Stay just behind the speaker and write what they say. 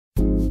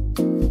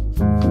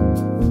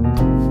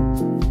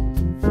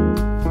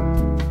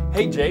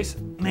Hey Jace,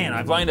 man,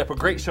 I've lined up a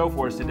great show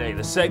for us today.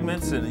 The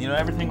segments and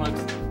everything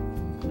looks.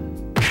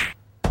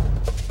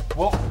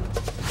 Well,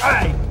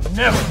 I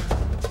never.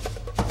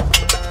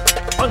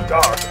 On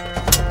guard.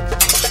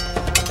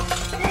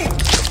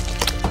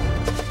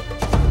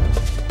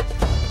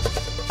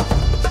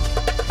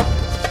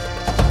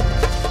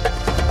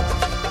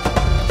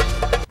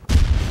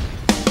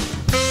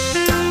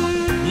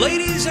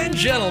 Ladies and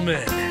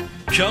gentlemen,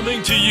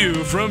 coming to you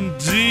from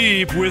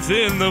deep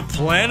within the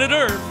planet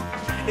Earth,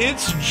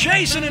 it's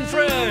Jason and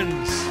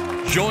Friends.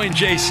 Join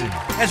Jason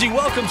as he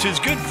welcomes his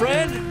good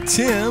friend,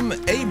 Tim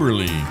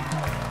Aberli.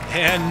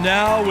 And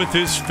now with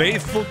his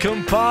faithful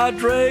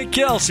compadre,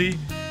 Kelsey,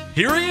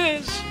 here he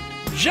is,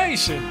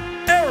 Jason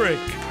Eric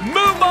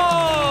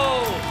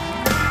Mumaw.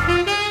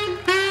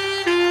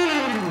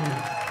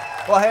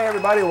 Well, hey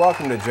everybody,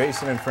 welcome to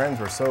Jason and Friends.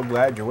 We're so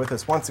glad you're with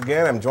us once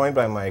again. I'm joined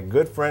by my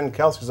good friend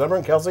Kelsey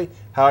Zumbrun. Kelsey,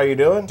 how are you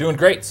doing? Doing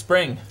great.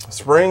 Spring.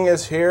 Spring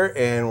is here,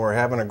 and we're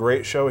having a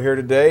great show here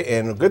today.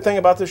 And the good thing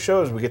about this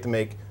show is we get to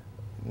make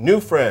new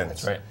friends.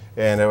 That's right.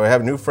 And we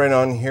have a new friend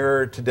on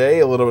here today.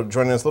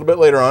 Joining us a little bit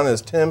later on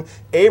is Tim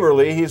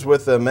Aberli. He's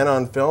with Men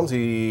on Films.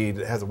 He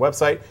has a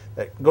website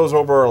that goes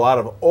over a lot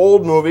of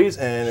old movies,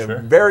 and Sure.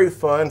 very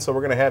fun. So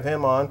we're going to have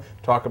him on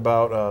talk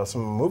about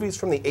some movies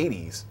from the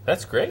 80s.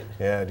 That's great.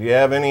 Yeah. Do you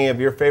have any of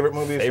your favorite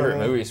movies? Favorite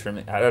movies from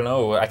I don't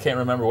know. I can't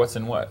remember what's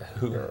in what.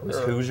 Was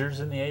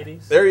Hoosiers in the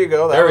 80s? There you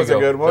go. That was a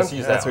good one. Let's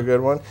use That's that a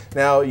good one.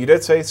 Now, you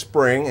did say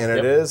spring, and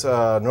it Yep. is.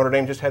 Notre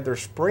Dame just had their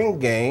spring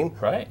game.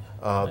 Right.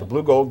 The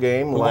Blue Gold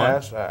game Who won?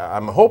 last.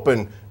 I'm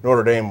hoping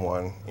Notre Dame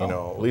won. You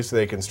know, at least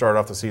they can start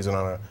off the season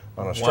on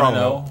a strong 1-0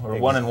 note. or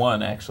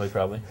 1-1 actually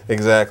probably.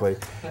 Exactly.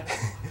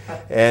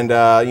 And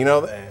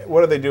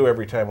what do they do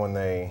every time when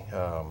they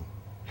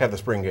have the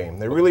spring game?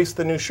 They release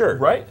the new shirt.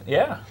 Right.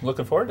 Yeah.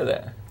 Looking forward to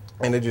that.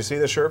 And did you see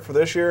the shirt for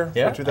this year?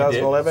 Yeah, For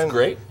 2011? I did. It's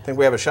great. I think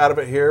we have a shot of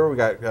it here. We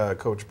got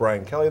Coach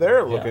Brian Kelly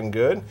there looking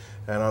good.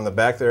 And on the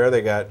back there,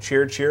 they got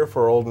Cheer Cheer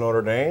for Old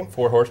Notre Dame.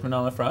 4 horsemen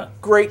on the front.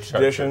 Great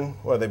Sharp tradition.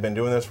 Well, they've been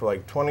doing this for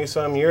like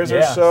 20-some years or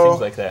Yeah, so.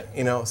 seems like that.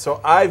 You know,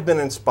 so I've been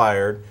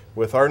inspired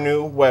with our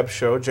new web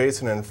show,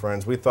 Jason and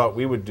Friends. We thought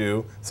we would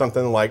do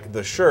something like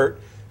the shirt,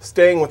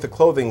 staying with the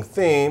clothing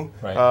theme.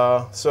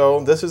 Right.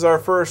 So this is our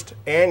first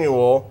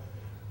annual,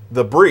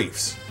 the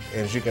briefs.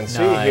 As you can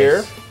see Nice.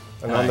 here.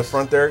 And on the Nice.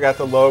 front there, got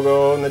the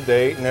logo and the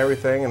date and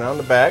everything. And on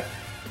the back,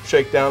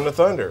 Shake Down the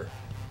Thunder.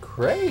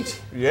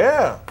 Great.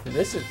 Yeah.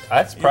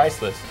 That's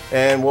priceless.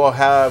 And we'll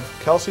have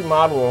Kelsey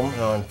model them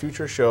on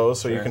future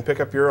shows, so you Sure. can pick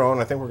up your own.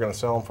 I think we're going to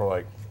sell them for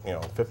like,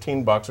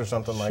 $15 or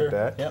something like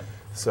that. Yep.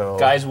 So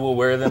Guys will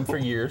wear them for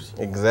years.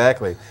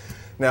 exactly.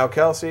 Now,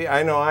 Kelsey,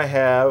 I know I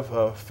have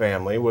a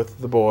family with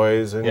the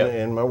boys and, Yep.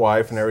 and my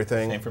wife and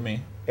everything. Same for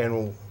me.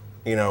 And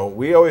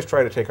we always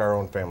try to take our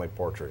own family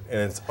portrait, and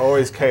it's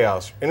always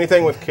chaos.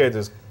 Anything with kids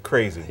is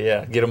crazy.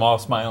 Yeah. Get them all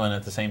smiling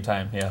at the same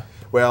time. Yeah.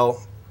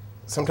 Well,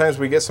 sometimes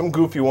we get some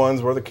goofy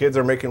ones where the kids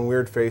are making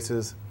weird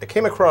faces. I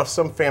came across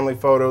some family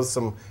photos,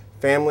 some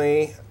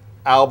family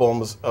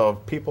albums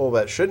of people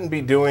that shouldn't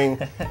be doing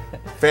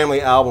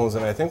family albums,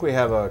 and I think we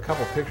have a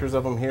couple pictures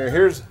of them here.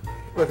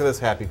 Look at this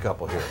happy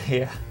couple here.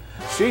 Yeah.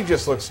 She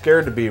just looks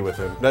scared to be with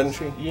him, doesn't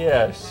she?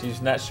 Yeah.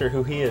 She's not sure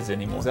who he is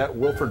anymore. Is that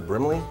Wilford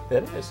Brimley?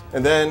 That is.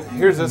 And then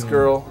here's this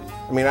girl.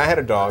 I mean, I had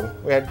a dog.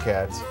 We had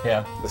cats.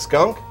 Yeah. The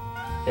skunk.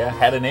 Yeah.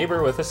 Had a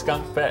neighbor with a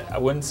skunk pet. I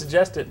wouldn't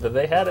suggest it, but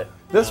they had it.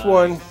 This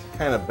one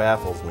kind of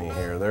baffles me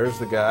here. There's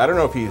the guy. I don't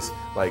know if he's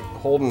like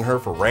holding her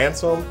for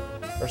ransom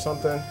or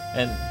something.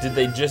 And did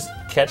they just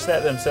catch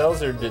that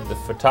themselves, or did the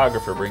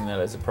photographer bring that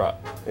as a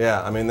prop?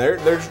 Yeah, I mean, they're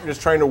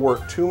just trying to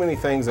work too many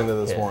things into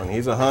this Yeah. one.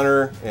 He's a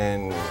hunter,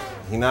 and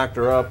he knocked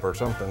her up or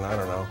something. I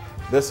don't know.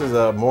 This is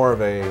more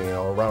of a,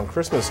 around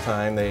Christmas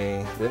time,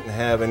 they didn't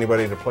have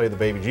anybody to play the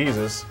baby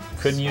Jesus.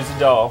 Couldn't use a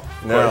doll.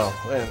 Of No,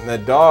 course. and the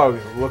dog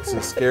looks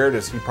as scared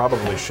as he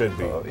probably should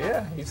be. Oh,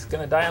 yeah, he's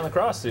gonna die on the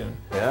cross soon.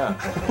 Yeah.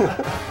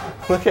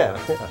 Look at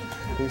him. Yeah.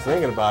 He's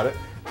thinking about it.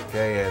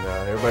 Okay, and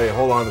everybody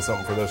hold on to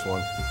something for this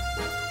one.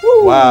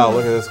 Woo! Wow,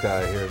 look at this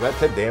guy here. Is that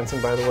Ted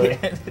Danson, by the way?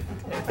 It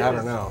I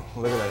don't know.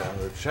 Look at that.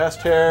 The chest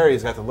hair,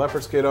 he's got the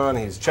leopard skin on,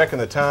 he's checking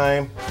the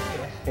time.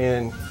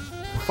 And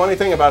the funny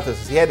thing about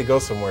this is he had to go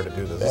somewhere to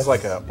do this. This is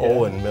like a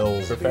Olin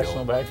Mills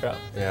Professional deal. backdrop.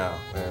 Yeah,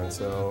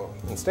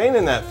 and staying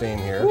in that theme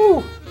here,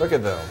 Woo! look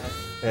at them.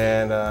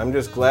 And I'm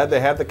just glad they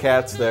had the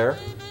cats there.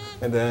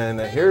 And then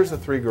here's the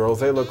 3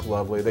 girls. They look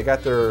lovely. They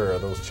got their,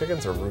 those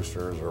chickens or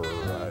roosters or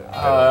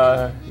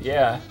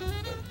Yeah.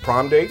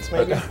 prom dates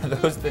maybe? Are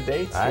those the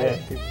dates? I-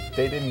 Yeah.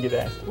 They didn't get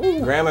asked.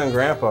 Grandma and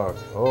Grandpa.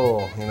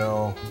 Oh,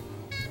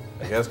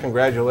 I guess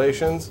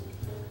congratulations.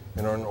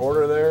 And in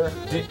order there.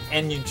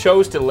 And you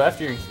chose to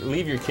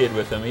leave your kid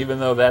with them, even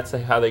though that's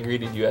how they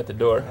greeted you at the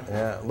door.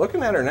 Yeah,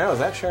 looking at her now, is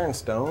that Sharon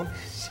Stone?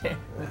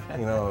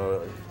 A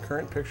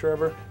current picture of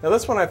her. Now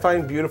this one I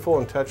find beautiful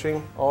and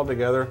touching all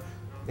together.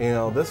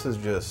 This is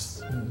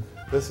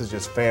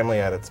just family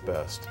at its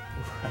best.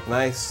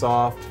 Nice,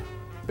 soft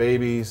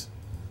babies,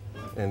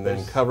 and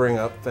then covering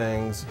up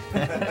things.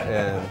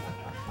 And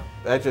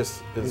That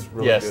just is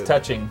really yes, good.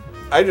 touching.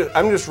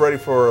 I'm just ready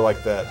for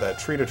like that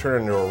tree to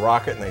turn into a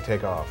rocket and they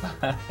take off.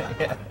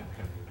 Yeah.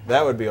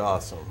 That would be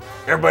awesome.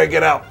 Everybody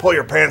get out, pull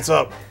your pants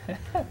up.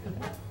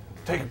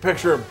 Take a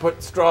picture and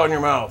put straw in your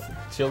mouth.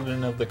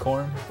 Children of the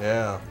Corn.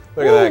 Yeah.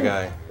 Look at that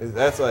guy.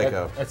 That's like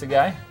That's a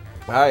guy?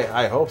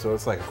 I hope so.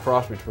 It's like a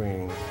cross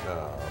between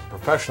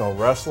professional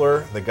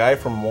wrestler, the guy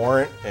from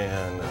Warrant,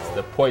 and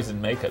The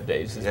Poison Makeup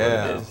Days is what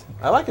it is.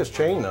 I like his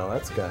chain though.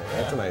 That's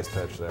a nice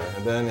touch there.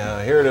 And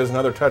then here it is,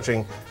 another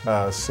touching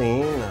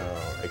scene,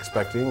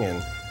 expecting,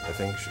 and I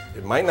think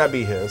it might not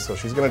be his, so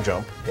she's gonna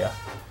jump. Yeah.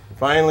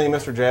 Finally,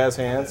 Mr. Jazz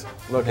Hands.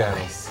 Look at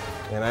him. Nice.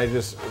 And I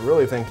just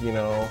really think the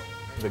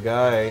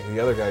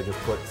other guy just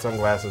put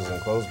sunglasses and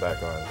clothes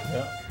back on.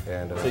 Yeah.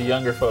 And It's a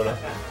younger photo.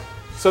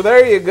 so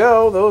there you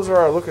go. Those are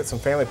our look at some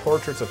family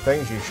portraits of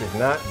things you should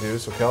not do.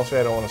 So Kelsey,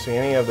 I don't want to see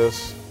any of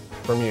this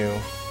from you.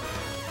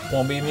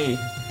 Won't be me.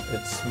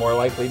 It's more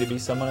likely to be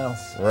someone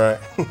else. Right.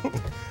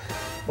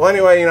 Well,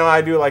 anyway,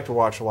 I do like to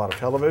watch a lot of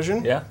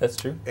television. Yeah, that's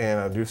true. And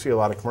I do see a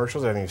lot of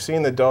commercials. And you've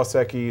seen the Dos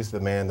Equis, the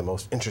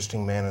most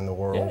interesting man in the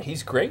world. Yeah,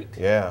 he's great.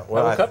 Yeah.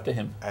 Well, I look up to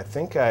him. I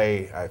think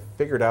I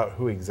figured out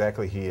who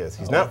exactly he is.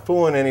 He's not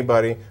fooling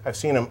anybody. I've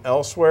seen him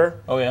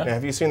elsewhere. Oh, yeah? And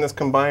have you seen this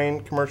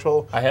combined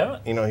commercial? I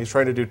haven't. He's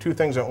trying to do two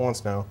things at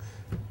once now.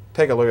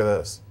 Take a look at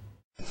this.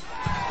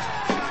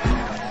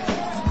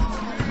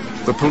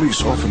 The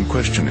police often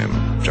question him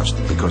just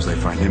because they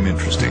find him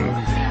interesting.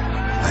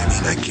 I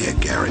mean, I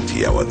can't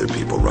guarantee how other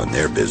people run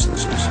their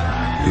businesses.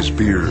 His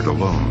beard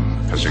alone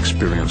has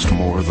experienced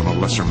more than a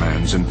lesser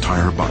man's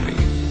entire body.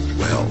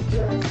 Well,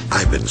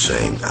 I've been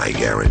saying I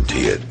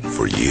guarantee it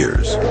for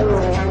years.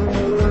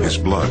 His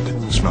blood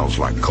smells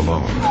like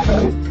cologne.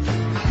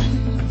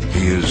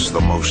 He is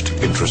the most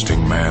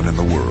interesting man in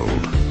the world.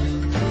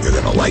 You're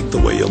gonna like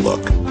the way you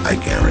look. I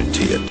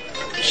guarantee it.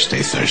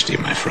 Stay thirsty,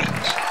 my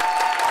friends.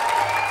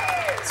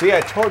 See,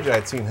 I told you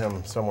I'd seen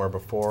him somewhere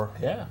before.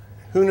 Yeah.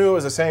 Who knew it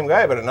was the same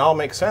guy, but it all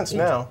makes sense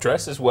now.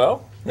 Dresses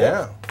well.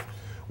 Yeah.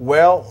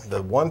 Well,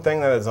 the one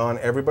thing that is on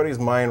everybody's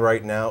mind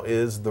right now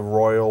is the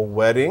royal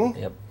wedding.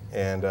 Yep.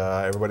 And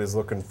everybody's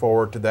looking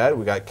forward to that.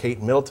 We got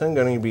Kate Middleton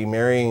going to be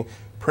marrying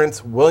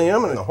Prince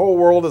William, and the whole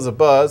world is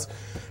abuzz.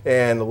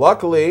 And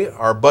luckily,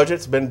 our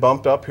budget's been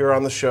bumped up here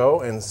on the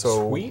show, and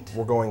so Sweet.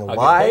 we're going I'll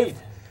live get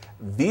paid.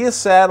 via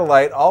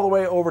satellite all the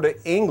way over to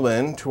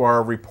England to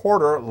our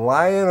reporter,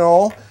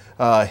 Lionel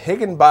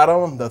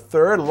Higginbottom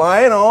III.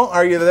 Lionel,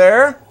 are you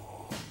there?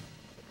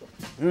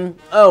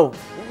 Oh,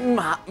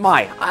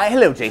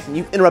 hello, Jason.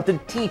 You've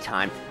interrupted tea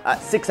time.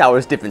 6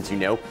 hours difference,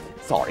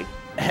 Sorry.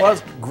 Well,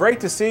 it's great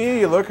to see you.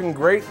 You're looking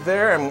great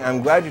there.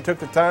 I'm glad you took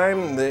the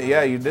time.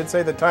 Yeah, you did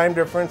say the time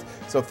difference.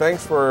 So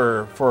thanks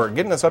for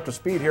getting us up to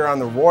speed here on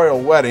the royal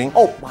wedding.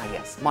 Oh, my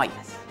yes.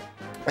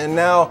 And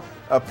now,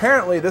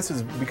 apparently, this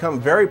has become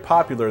very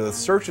popular, the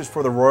searches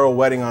for the royal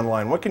wedding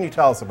online. What can you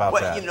tell us about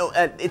that? Well,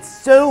 it's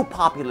so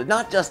popular,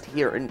 not just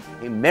here in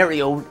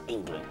merry old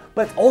England,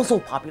 but it's also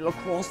popular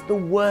across the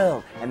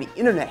world. And the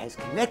internet has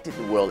connected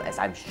the world, as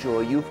I'm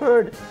sure you've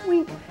heard.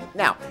 Wink.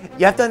 Now,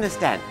 you have to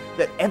understand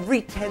that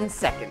every 10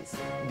 seconds,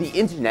 the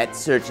internet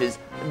searches,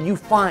 you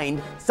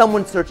find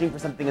someone searching for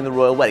something in the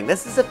royal wedding.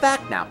 This is a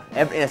fact now.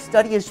 A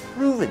study has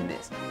proven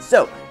this.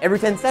 So, every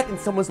 10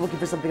 seconds, someone's looking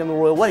for something in the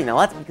royal wedding. Now,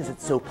 that's because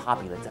it's so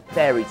popular. It's a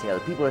fairy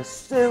tale. People are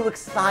so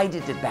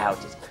excited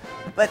about it.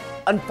 But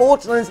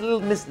unfortunately, it's a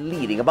little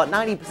misleading. About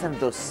 90% of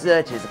those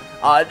searches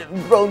are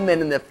grown men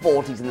in their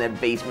 40s in their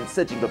basements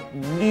searching for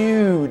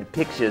nude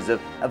pictures of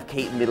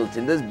Kate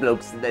Middleton. Those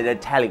blokes, they're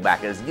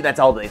tallywhackers. That's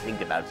all they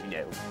think about,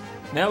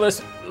 Now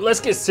let's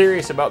get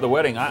serious about the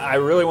wedding. I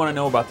really want to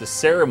know about the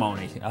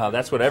ceremony.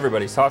 That's what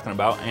everybody's talking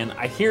about, and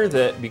I hear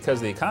that because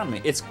of the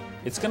economy, it's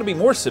going to be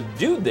more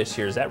subdued this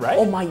year. Is that right?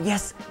 Oh my,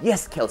 yes,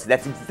 Kelsey,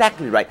 that's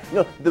exactly right.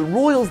 The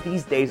royals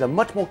these days are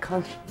much more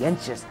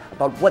conscientious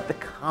about what the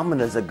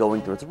commoners are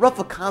going through. It's a rough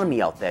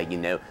economy out there,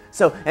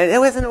 So, and it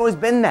hasn't always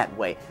been that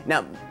way.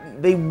 Now,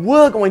 they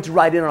were going to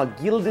ride in on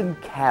a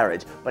gilded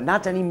carriage, but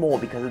not anymore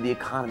because of the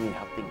economy and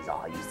how things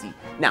are, you see.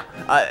 Now,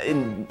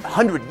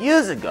 100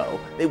 years ago,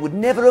 they would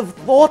never have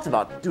thought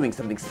about doing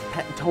something,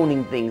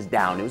 toning things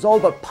down. It was all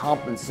about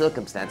pomp and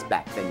circumstance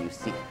back then, you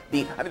see.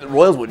 The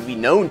royals wouldn't be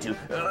known to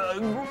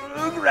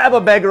grab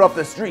a beggar off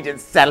the street and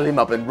saddle him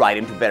up and ride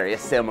him to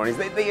various ceremonies.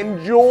 They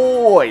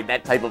enjoy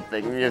that type of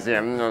thing. Yes,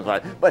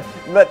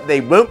 but they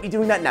won't be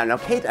doing that now. Now,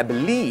 Kate, I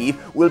believe,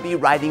 will be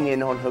riding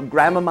in on her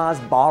grandmama's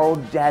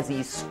borrowed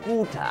jazzy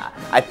scooter.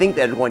 I think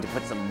they're going to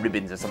put some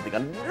ribbons or something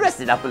on, dress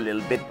it up a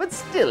little bit, but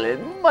still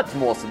much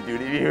more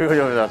subdued.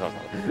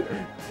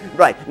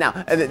 Right,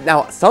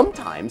 now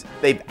sometimes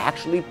they've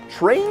actually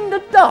trained a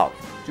dove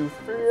to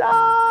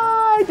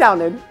fly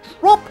down and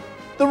drop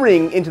the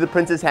ring into the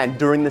prince's hand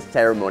during the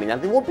ceremony. Now,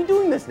 they won't be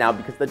doing this now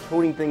because they're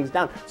toning things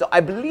down. So I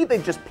believe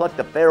they've just plucked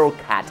a feral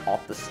cat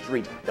off the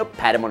street. They'll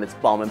pat him on its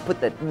bum and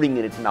put that ring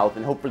in its mouth,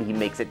 and hopefully he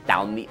makes it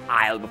down the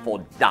aisle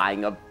before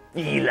dying of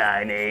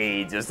feline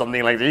AIDS or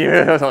something like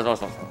that.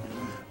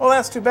 Well,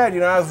 that's too bad.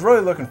 I was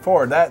really looking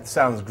forward. That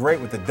sounds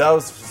great with the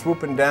doves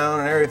swooping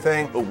down and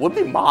everything. It would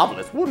be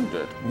marvelous, wouldn't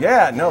it?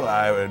 Yeah, no,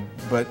 I would.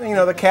 But,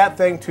 the cat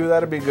thing, too,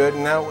 that'd be good.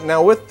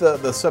 Now with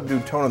the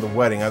subdued tone of the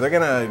wedding, are they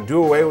going to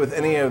do away with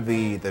any of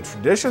the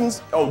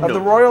traditions of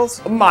the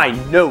royals?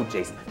 No,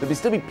 Jason. There'll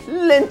still be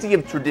plenty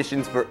of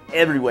traditions for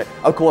everywhere.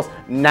 Of course,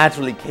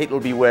 naturally, Kate will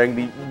be wearing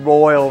the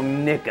royal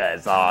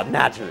knickers,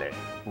 naturally.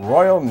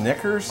 Royal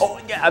knickers? Oh,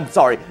 yeah, I'm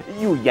sorry.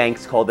 You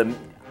Yanks call them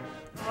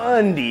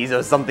undies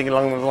or something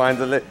along those lines,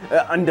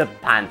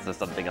 underpants or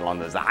something along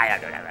those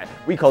lines.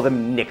 We call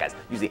them knickers,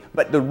 you see.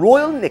 But the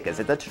royal knickers,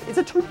 it's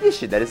a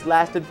tradition that has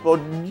lasted for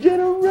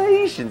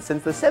generations,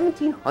 since the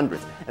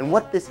 1700s. And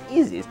what this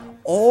is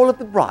all of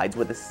the brides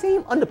wear the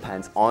same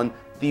underpants on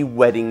the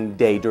wedding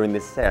day during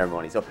this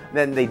ceremony. So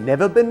then they've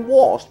never been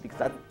washed because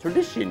that's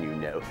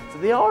tradition, So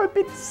they are a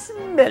bit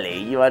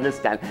smelly, you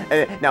understand.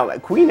 Now,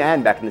 Queen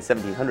Anne back in the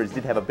 1700s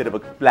did have a bit of a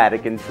bladder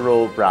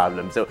control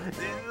problem, so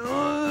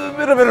a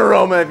bit of an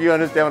aroma, if you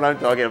understand what I'm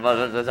talking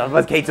about.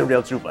 But Kate's a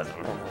real trooper.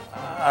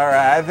 All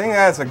right, I think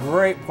that's a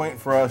great point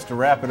for us to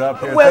wrap it up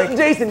here. Well,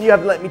 Jason, you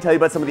have to let me tell you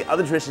about some of the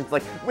other traditions,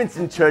 like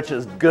Winston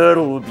Churchill's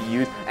girdle will be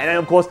used, and then,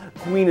 of course,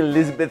 Queen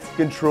Elizabeth's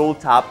control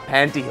top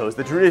pantyhose.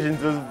 The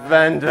traditions was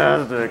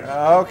fantastic.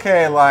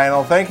 Okay,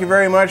 Lionel, thank you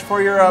very much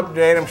for your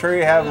update. I'm sure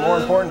you have more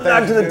important things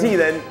Back to the tea,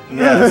 then.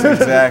 Yes,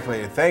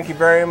 exactly. Thank you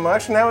very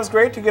much, and that was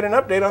great to get an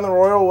update on the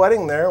royal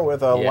wedding there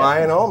with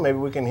Lionel. Maybe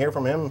we can hear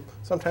from him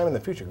sometime in the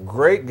future.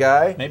 Great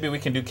guy. Maybe we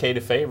can do Kate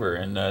a favor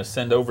and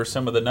send over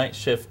some of the night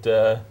shift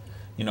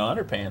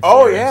underpants.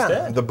 Oh, yeah,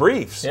 instead. the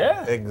briefs.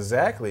 Yeah.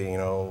 Exactly,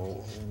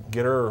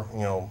 get her,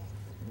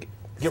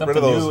 get Something rid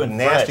of those new and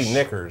nasty fresh.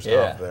 knickers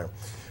Yeah. off there.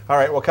 All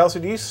right, well, Kelsey,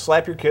 do you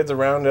slap your kids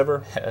around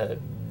ever?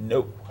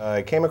 Nope.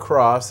 I came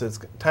across, it's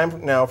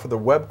time now for the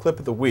web clip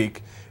of the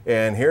week,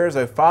 and here's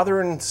a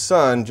father and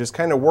son just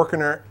kind of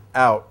working her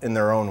out in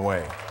their own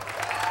way.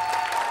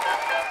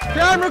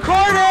 Done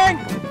recording!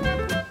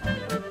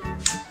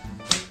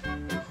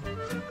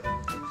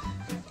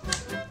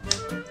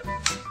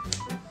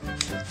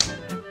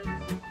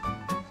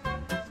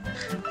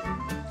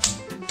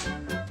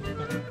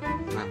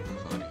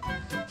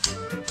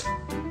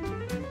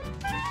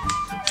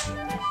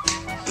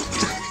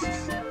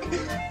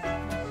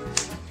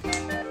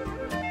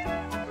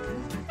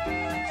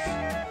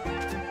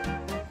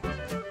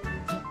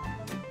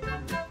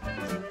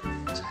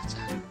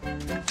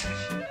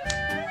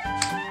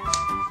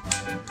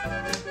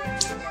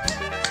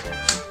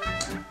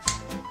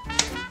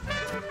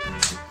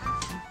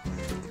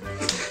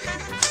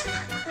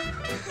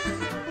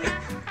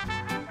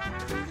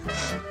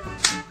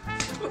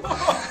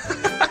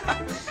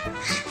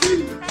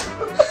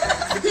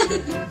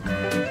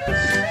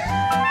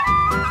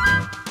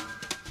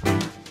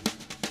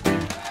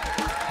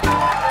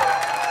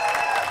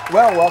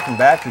 Well, welcome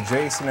back to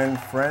Jason and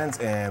Friends,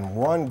 and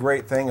one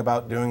great thing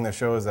about doing the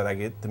show is that I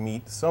get to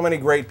meet so many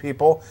great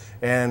people,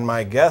 and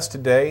my guest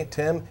today,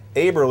 Tim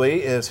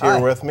Aberli, is here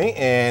with me,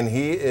 and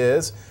he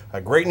is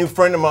a great new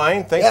friend of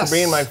mine. Thanks for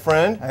being my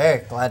friend.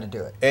 Hey, glad to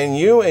do it. And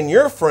you and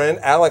your friend,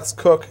 Alex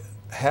Cook,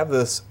 have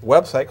this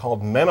website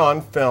called Men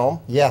on Film.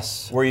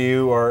 Yes. Where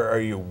you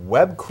are you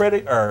web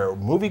critic or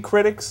movie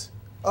critics?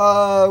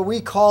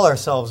 We call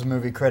ourselves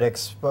movie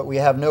critics, but we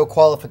have no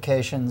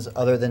qualifications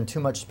other than too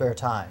much spare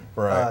time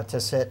to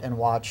sit and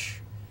watch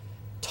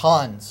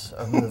tons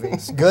of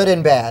movies, good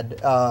and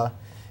bad.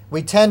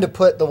 We tend to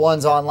put the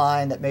ones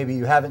online that maybe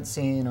you haven't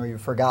seen or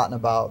you've forgotten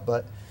about,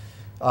 but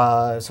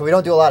so we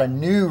don't do a lot of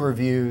new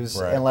reviews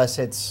unless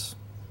it's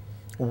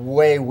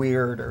way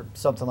weird or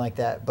something like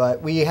that.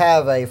 But we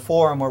have a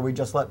forum where we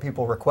just let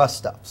people request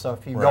stuff. So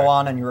if you go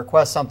on and you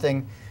request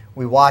something,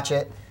 we watch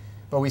it.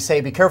 But we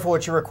say, be careful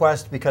what you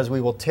request because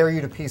we will tear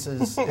you to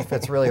pieces if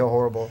it's really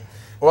horrible.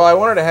 Well, I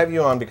wanted to have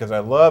you on because I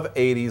love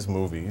 80s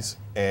movies,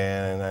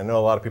 and I know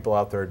a lot of people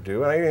out there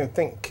do. And I even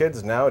think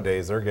kids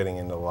nowadays, they're getting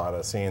into a lot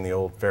of seeing the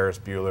old Ferris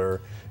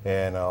Bueller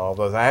and all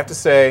those. I have to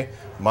say,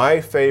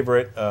 my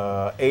favorite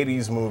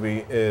 80s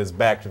movie is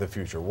Back to the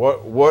Future.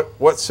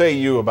 What say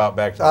you about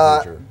Back to the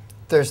Future?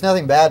 There's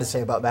nothing bad to say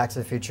about Back to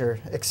the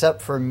Future,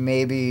 except for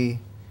maybe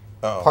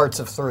parts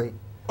of 3.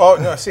 Oh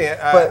no! See,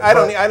 I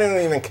don't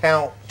even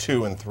count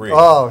 2 and 3.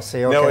 Oh,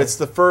 see, okay. No, it's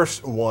the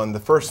first one. The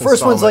first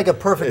one's like a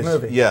perfect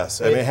movie.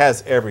 Yes, I mean it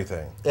has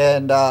everything.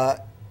 And I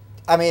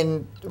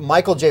mean,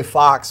 Michael J.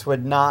 Fox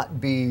would not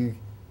be,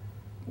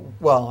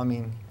 well, I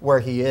mean,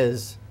 where he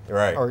is,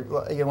 or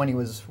when he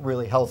was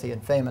really healthy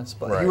and famous,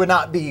 but he would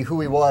not be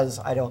who he was,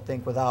 I don't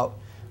think, without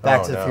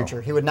Back to the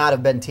Future. He would not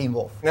have been Teen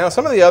Wolf. Now,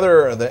 some of the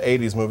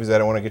 80s movies that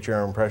I want to get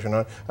your impression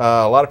on,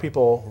 a lot of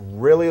people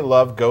really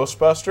love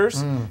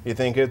Ghostbusters. You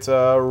think it's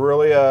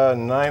really a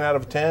 9 out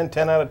of 10,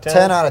 10 out of 10?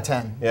 10 out of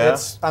 10. Yeah?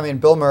 I mean,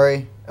 Bill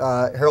Murray,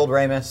 Harold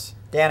Ramis,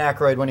 Dan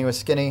Aykroyd when he was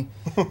skinny.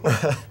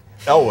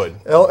 Elwood.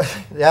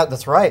 Yeah,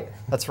 that's right.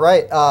 That's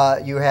right.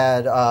 You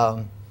had,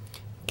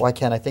 why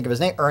can't I think of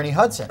his name? Ernie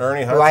Hudson.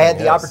 Ernie Hudson, who I had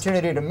the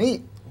opportunity to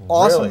meet.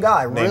 Awesome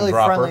guy. Really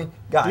friendly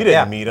guy. You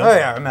didn't meet him? Oh,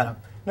 yeah, I met him.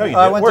 No, you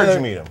didn't. Where did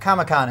you meet him?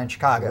 Comic-Con in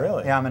Chicago.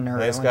 Really? Yeah, I'm a nerd.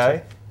 Nice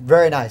guy?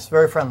 Very nice,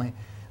 very friendly.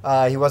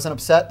 He wasn't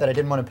upset that I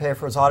didn't want to pay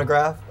for his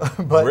autograph,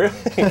 but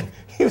Really?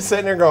 He was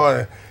sitting there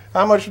going,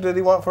 how much did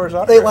he want for his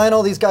autograph? they line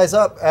all these guys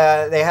up.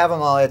 They have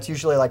them all. It's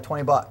usually like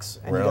 $20,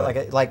 and Really? you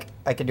get like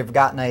I could have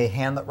gotten a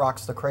Hand That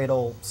Rocks the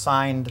Cradle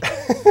signed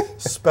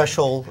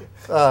special,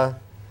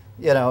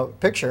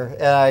 picture.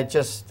 And I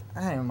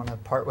didn't want to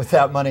part with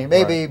that money.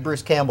 Maybe Right.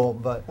 Bruce Campbell,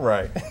 but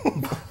Right.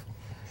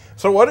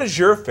 So what is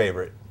your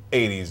favorite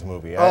 80s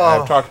movie?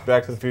 I've talked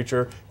Back to the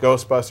Future,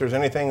 Ghostbusters,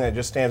 anything that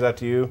just stands out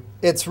to you?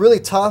 it's really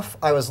tough.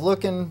 I was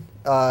looking.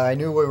 I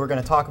knew we were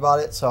going to talk about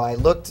it, so I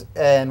looked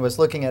and was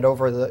looking at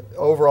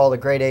overall the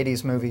great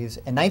 80s movies.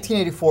 And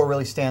 1984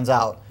 really stands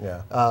out.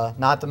 Yeah.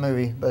 Not the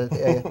movie, but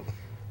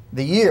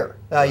the year.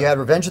 You had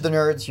Revenge of the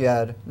Nerds, you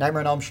had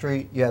Nightmare on Elm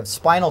Street, you have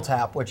Spinal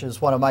Tap, which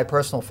is one of my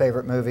personal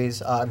favorite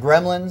movies.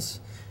 Gremlins.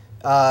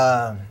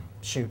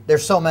 Shoot,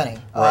 there's so many.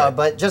 Right.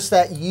 But just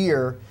that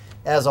year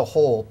as a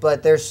whole.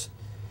 But there's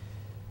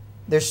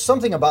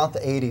something about the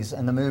 80s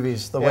and the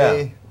movies, the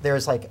way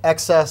there's like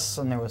excess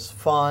and there was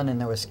fun and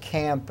there was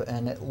camp,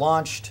 and it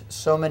launched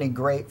so many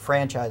great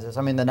franchises.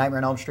 I mean, the Nightmare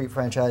on Elm Street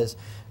franchise,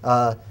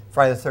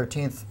 Friday the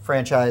 13th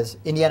franchise,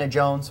 Indiana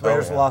Jones,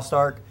 Raiders of the Lost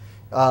Ark.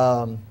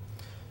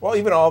 Well,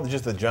 even all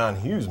just the John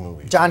Hughes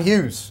movies. John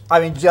Hughes. I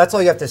mean, that's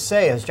all you have to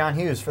say is John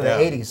Hughes for the Yeah.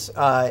 80s.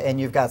 And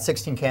you've got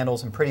 16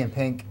 Candles and Pretty in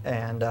Pink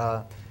and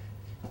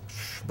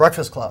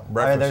Breakfast Club.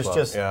 Breakfast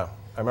Club, yeah.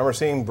 I remember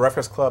seeing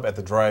Breakfast Club at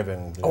the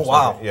drive-in. Oh,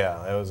 wow.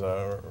 Yeah, it was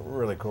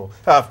really cool.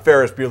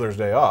 Ferris Bueller's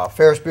Day Off.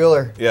 Ferris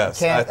Bueller.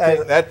 Yes, I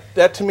think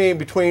that to me,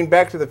 between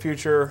Back to the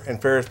Future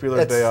and Ferris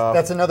Bueller's Day Off.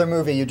 That's another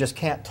movie you just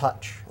can't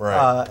touch.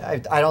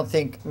 Right. I don't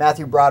think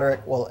Matthew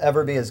Broderick will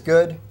ever be as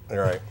good.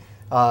 Right.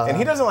 And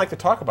he doesn't like to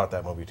talk about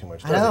that movie too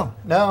much, does I know.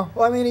 No.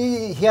 Well, I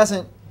mean, he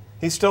hasn't.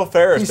 He's still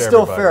Ferris. He's to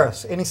still everybody.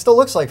 Ferris, and he still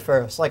looks like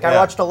Ferris. Like I Yeah.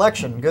 watched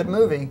Election, good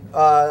movie.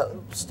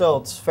 Still,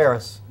 it's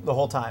Ferris the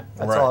whole time.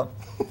 That's Right. all.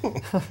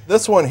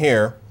 This one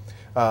here,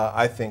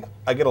 I think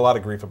I get a lot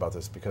of grief about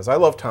this because I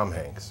love Tom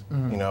Hanks.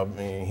 Mm-hmm. You know, I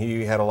mean,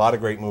 he had a lot of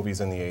great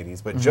movies in the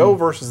 '80s, but Joe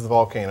versus the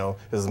Volcano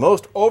is the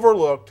most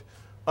overlooked,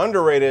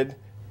 underrated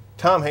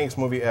Tom Hanks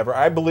movie ever.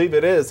 I believe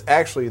it is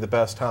actually the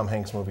best Tom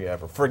Hanks movie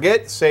ever.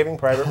 Forget Saving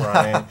Private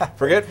Ryan,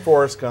 forget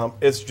Forrest Gump.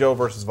 It's Joe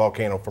versus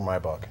Volcano for my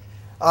book.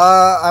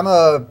 I'm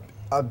a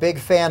big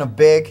fan of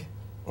Big.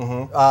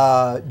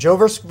 Joe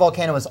vs.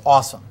 Volcano is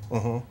awesome.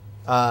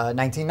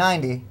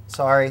 1990,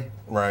 sorry.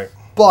 Right.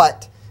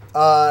 But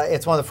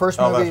it's one of the first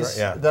Oh, that's movies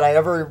right, yeah. that I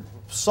ever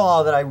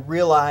saw that I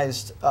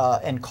realized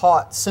and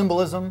caught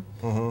symbolism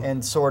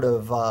and sort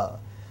of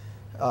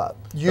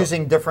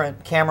using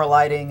different camera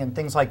lighting and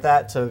things like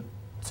that to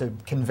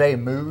convey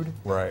mood.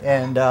 Right.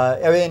 And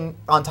I mean,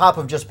 on top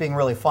of just being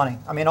really funny.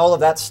 I mean, all of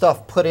that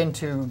stuff put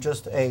into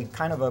just a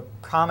kind of a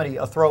comedy,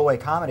 a throwaway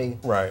comedy.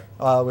 Right.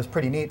 Was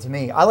pretty neat to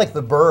me. I like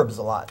The Burbs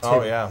a lot too.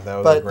 Oh, yeah, that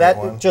was but a great that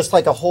one. just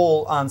like a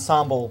whole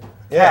ensemble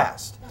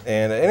cast.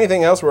 And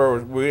anything else where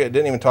we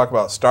didn't even talk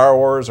about Star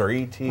Wars or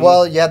E.T.?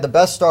 Well, you had the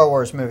best Star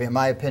Wars movie, in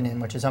my opinion,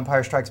 which is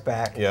Empire Strikes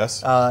Back.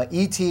 Yes.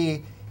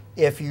 E.T.,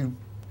 if you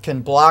can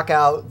block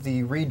out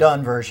the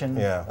redone version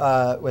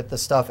with the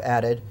stuff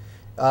added.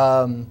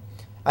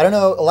 I don't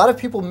know, a lot of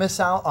people miss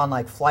out on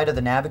like Flight of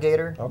the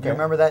Navigator. Do you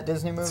remember that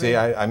Disney movie? See,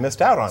 I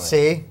missed out on it.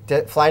 See,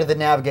 Flight of the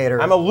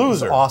Navigator. I'm a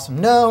loser. was awesome.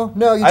 No,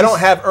 you I don't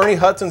have Ernie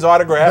Hudson's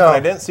autograph, and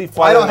I didn't see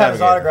Flight of the I don't have his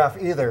Navigator.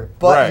 autograph either,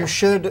 but Right. you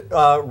should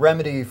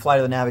remedy Flight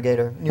of the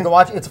Navigator. You can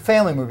watch. It's a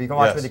family movie. You can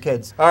watch it with your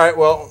kids. All right,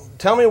 well,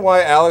 tell me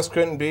why Alex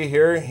couldn't be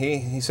here.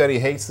 He said he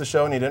hates the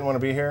show and he didn't want to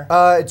be here.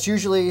 It's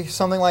usually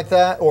something like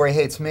that, or he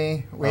hates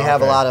me. We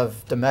have a lot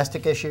of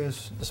domestic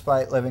issues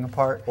despite living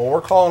apart. Well,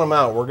 we're calling him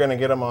out. We're going to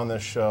get him on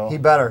this show. He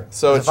better.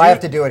 So if I have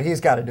to do it, he's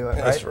got to do it,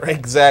 right? That's right.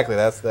 Exactly.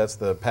 That's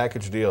the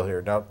package deal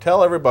here. Now,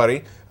 tell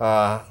everybody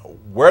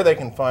where they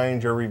can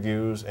find your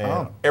reviews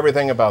and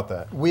everything about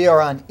that. We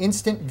are on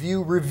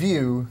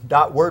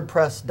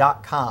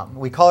instantviewreview.wordpress.com.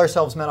 We call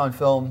ourselves Men on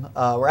Film.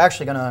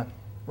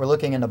 We're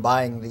looking into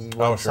buying the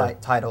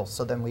website title,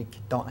 so then we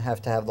don't have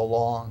to have the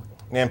long.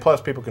 And plus,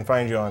 people can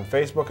find you on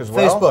Facebook as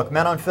well. Facebook,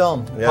 Men on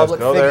Film, yes, public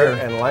go figure.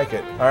 there and like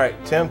it. All right,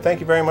 Tim, thank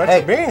you very much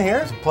for being here.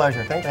 It's a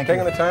pleasure. Thanks for Thank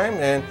taking you. the time.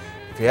 And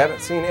if you haven't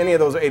seen any of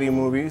those 80s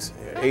movies,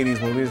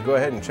 go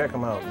ahead and check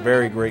them out.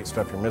 Very great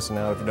stuff. You're missing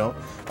out if you don't.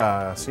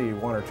 See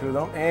one or two of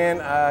them. And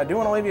I do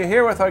want to leave you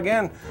here with,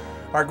 again,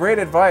 our great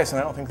advice. And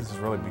I don't think this is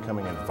really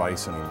becoming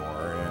advice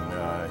anymore, and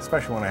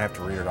especially when I have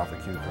to read it off a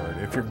cue card.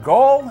 If your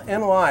goal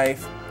in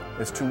life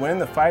is to win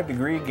the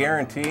 5-degree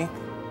guarantee,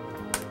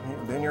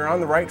 then you're on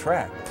the right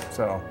track.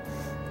 So,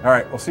 all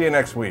right, we'll see you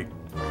next week.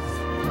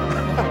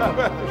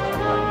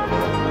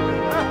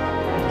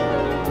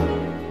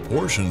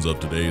 Portions of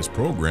today's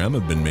program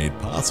have been made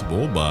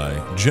possible by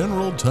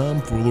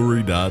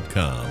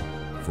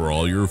GeneralTomfoolery.com. For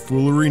all your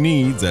foolery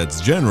needs,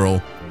 that's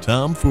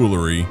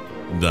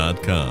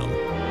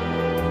GeneralTomfoolery.com.